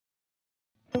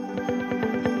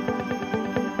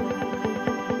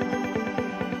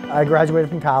I graduated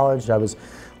from college. I was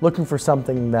looking for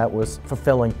something that was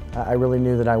fulfilling. I really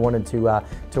knew that I wanted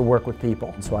to work with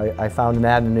people. So I found an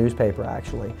ad in a newspaper,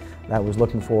 actually, that was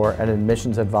looking for an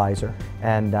admissions advisor.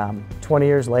 And 20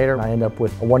 years later, I end up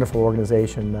with a wonderful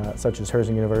organization such as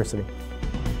Herzing University.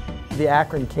 The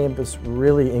Akron campus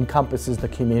really encompasses the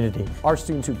community. Our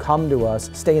students who come to us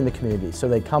stay in the community. So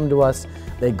they come to us,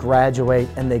 they graduate,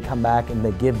 and they come back and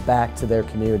they give back to their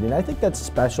community. And I think that's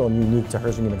special and unique to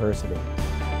Herzing University.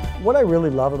 What I really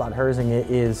love about Herzing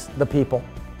is the people.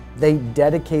 They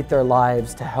dedicate their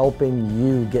lives to helping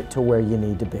you get to where you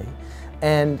need to be.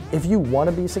 And if you want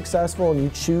to be successful and you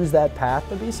choose that path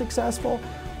to be successful,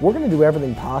 we're going to do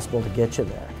everything possible to get you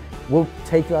there. We'll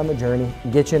take you on the journey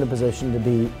and get you in a position to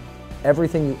be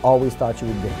everything you always thought you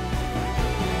would be.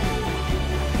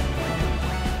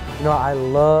 You know, I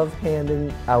love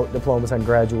handing out diplomas on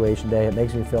graduation day. It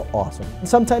makes me feel awesome. And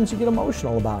sometimes you get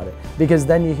emotional about it because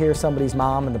then you hear somebody's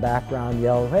mom in the background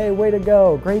yell, "Hey, way to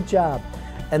go, great job."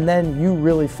 And then you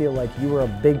really feel like you were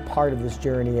a big part of this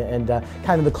journey and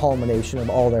kind of the culmination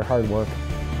of all their hard work.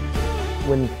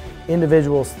 When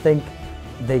individuals think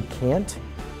they can't,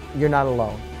 you're not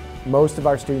alone. Most of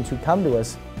our students who come to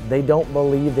us, they don't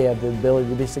believe they have the ability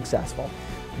to be successful.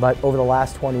 But over the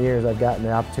last 20 years, I've gotten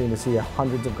an opportunity to see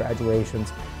hundreds of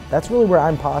graduations. That's really where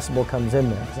I'm Possible comes in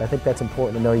there, because I think that's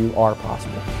important to know you are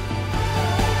possible.